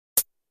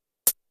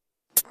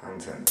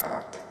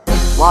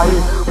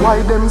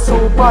Why them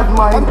so bad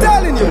mind? I'm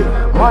telling you.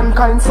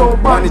 Mankind so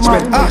bad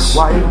Management mind. ash.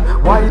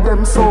 Why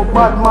them so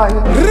bad mind?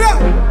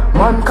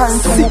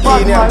 Mankind too Sick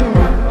bad in ya.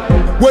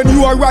 mind. When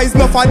you arise,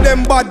 enough of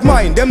them bad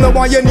mind. Them no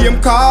want your name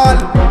call.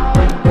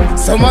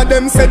 Some of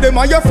them say them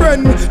are your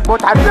friend,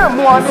 But I them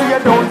want see you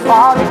don't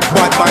fall.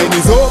 bad mind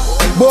is up,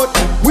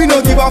 but we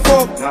no give a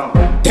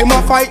fuck. Them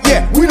a fight,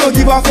 yeah, we no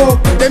give a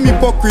fuck. Them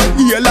hypocrite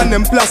heel and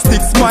them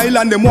plastic smile,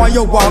 and them want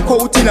you walk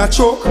out in a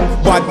truck.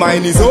 Bad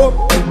mind is up,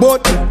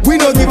 but we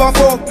no give a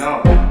fuck.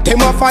 Them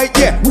a fight,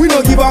 yeah, we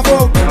no give a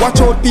fuck. Watch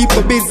out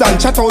people biz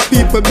and chat out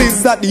people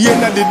biz. At the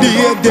end of the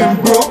day, them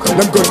broke.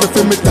 Them got me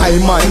feel me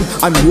time man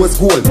and nose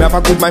goal. Me have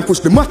a good mind push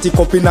the matic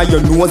up in your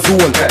nose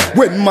hole.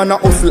 When man a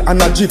hustle and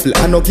a jiffle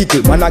and a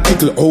giggle, man a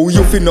giggle. Oh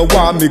you feel no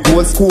want me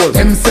go school.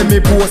 Them say me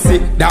bossy,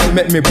 that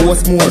make me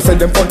boss more. Say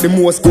them fuck the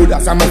most good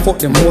as I'm a fuck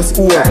the most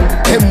fool.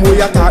 Them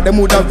way I thought them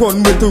woulda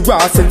run with the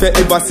Ross if you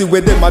ever see where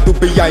them a do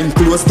behind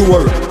closed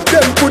door.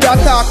 Them coulda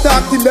talk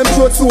till them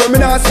throat sore. Me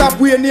nah stop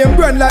wearing name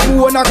brand like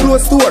me own a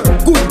closed store.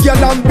 Good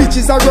girl and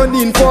bitches are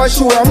running for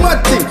sure. A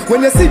mad thing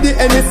when you see the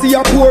NSC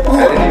a pour.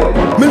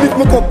 Me lift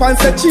my cup and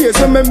say cheers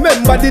when me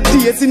remember the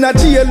days in a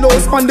jail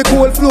house on the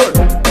cold floor.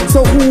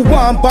 So who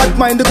want bad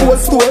mind the gold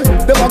store?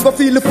 Them a go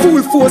feel the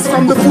full force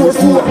from the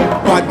 4-4.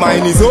 Bad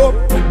mind is up,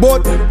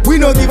 but we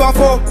no give a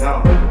fuck.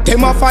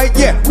 Them a fight,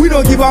 yeah, we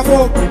no give a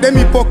fuck. Them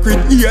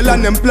hypocrite heel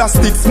and them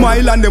plastic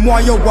smile, and them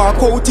want you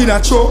walk out in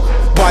a truck.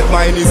 Bad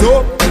mind is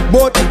up,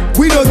 but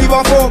we no give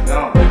a fuck.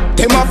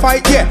 Them a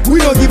fight, yeah, we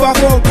no give a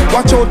fuck.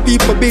 Watch out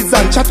people biz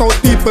and chat out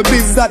people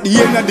biz. At the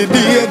end of the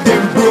day,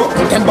 them broke.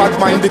 Them bad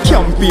mind the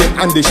campaign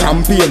and the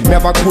champagne.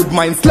 Never good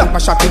mind slap a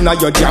shot in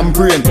your damn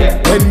brain.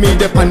 When me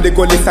dep on the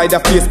gully side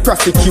of face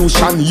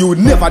prosecution, you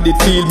never did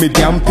feel me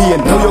damn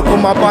pain. Now you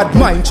come a bad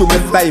mind to me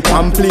fly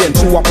and plane.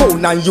 Through a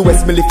pound and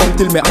US me lift up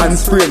till me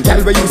hands sprain. Girl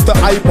we used to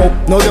hype up,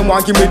 now them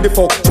want give me the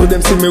fuck. So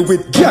them see me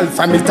with girl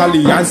from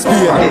Italy and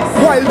Spain.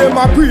 While them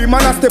a pre,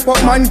 man a step up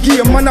man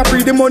game. Man a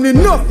pre the money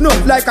enough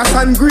like a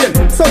sun grain.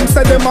 Some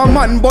say them a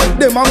man, but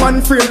them a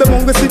man frame. Them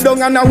hungry sit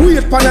down and a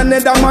wait pan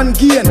another man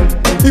gain.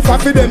 If I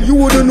for them, you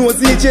wouldn't know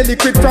ZJ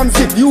liquid from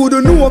sick. You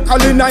wouldn't know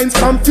Cali Nines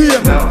from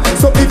fame.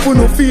 So if you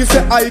no feel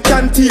say I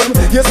can tame,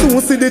 you soon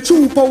see the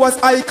true powers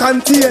I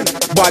contain.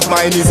 Bad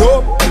mind is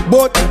up,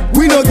 but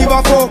we no give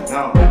a fuck.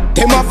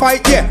 Them a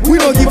fight, yeah, we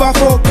no give a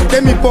fuck.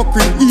 Them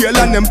hypocrite heel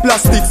and them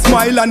plastic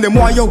smile, and them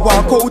want you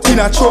walk out in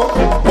a truck.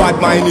 Bad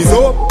mind is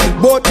up,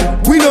 but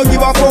we no give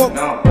a fuck.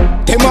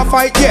 Them a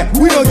fight, yeah,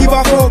 we no give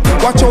a fuck.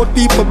 Watch out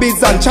people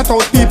biz and chat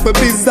out people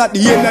biz. At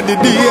the end of the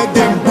day,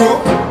 them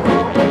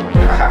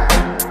broke.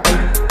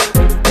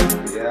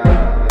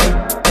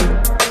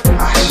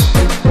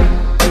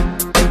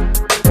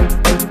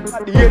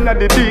 At the end of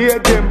the day,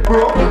 them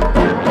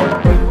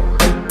broke.